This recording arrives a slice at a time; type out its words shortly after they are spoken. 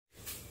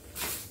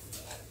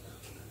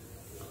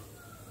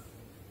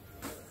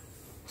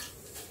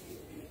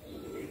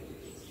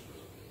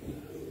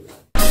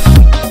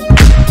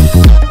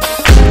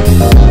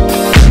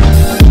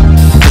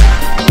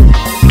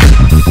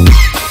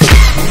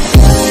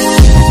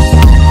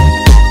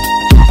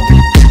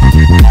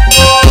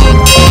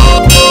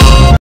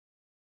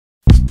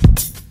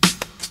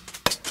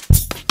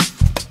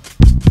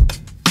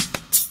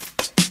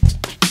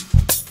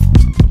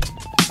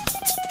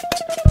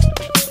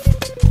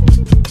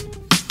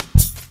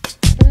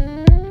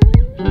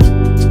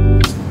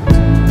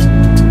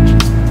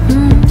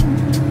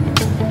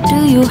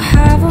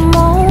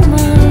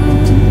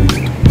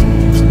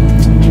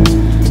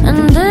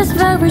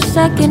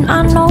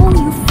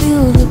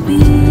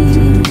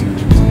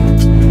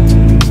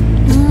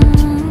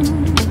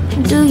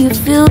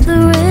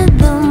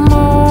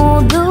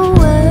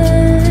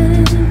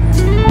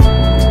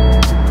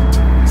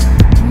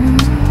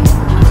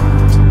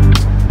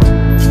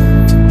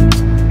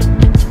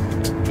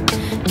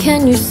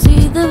Can you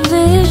see the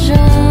vision?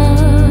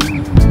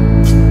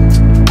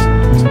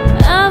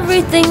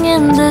 Everything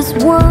in this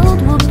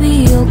world will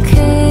be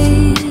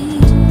okay.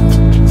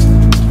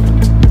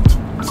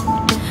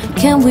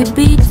 Can we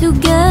be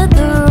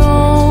together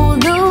all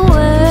the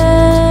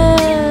way?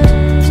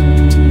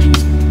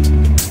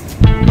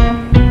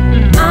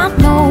 I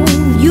know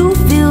you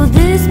feel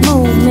this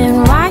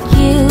movement right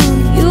here.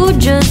 You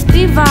just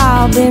be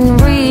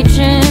vibing,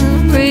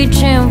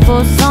 reaching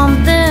for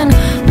something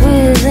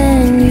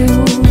within you.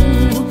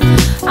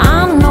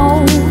 I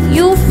know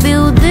you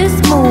feel this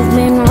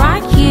movement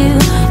right here.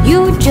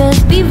 You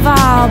just be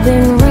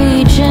vibing,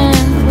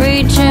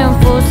 reaching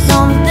for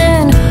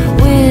something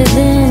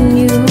within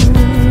you.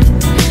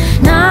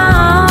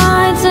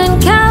 Nights in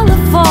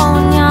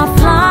California,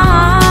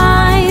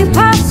 fly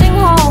passing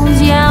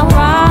homes, yeah,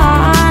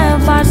 right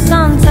by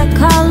sunset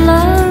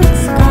colored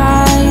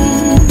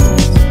skies,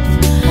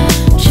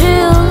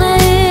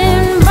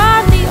 chilling by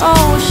the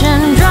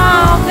ocean,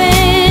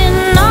 driving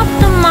up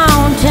the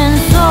mountain,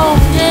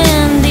 soaked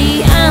in the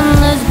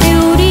endless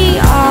beauty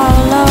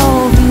all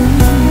of you.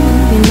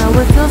 You know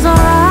it feels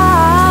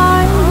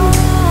alright,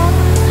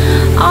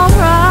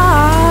 alright.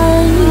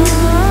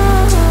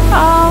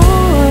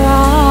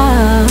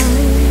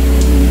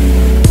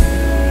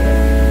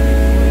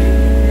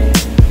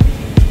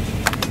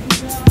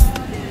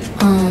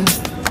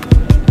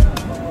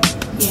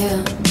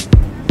 Yeah.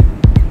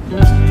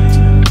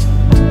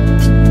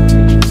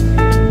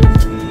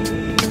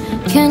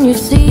 Can you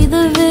see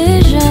the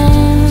vision?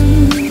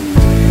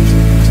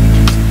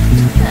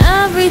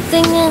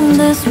 Everything in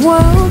this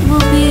world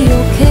will be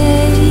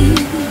okay.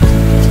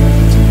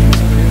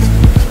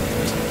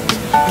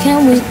 Can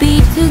we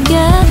be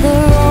together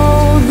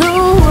all the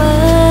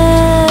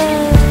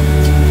way?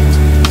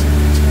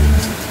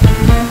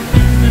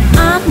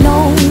 I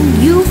know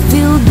you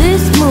feel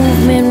this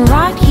movement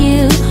right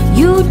here.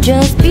 You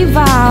just be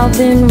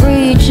vibing,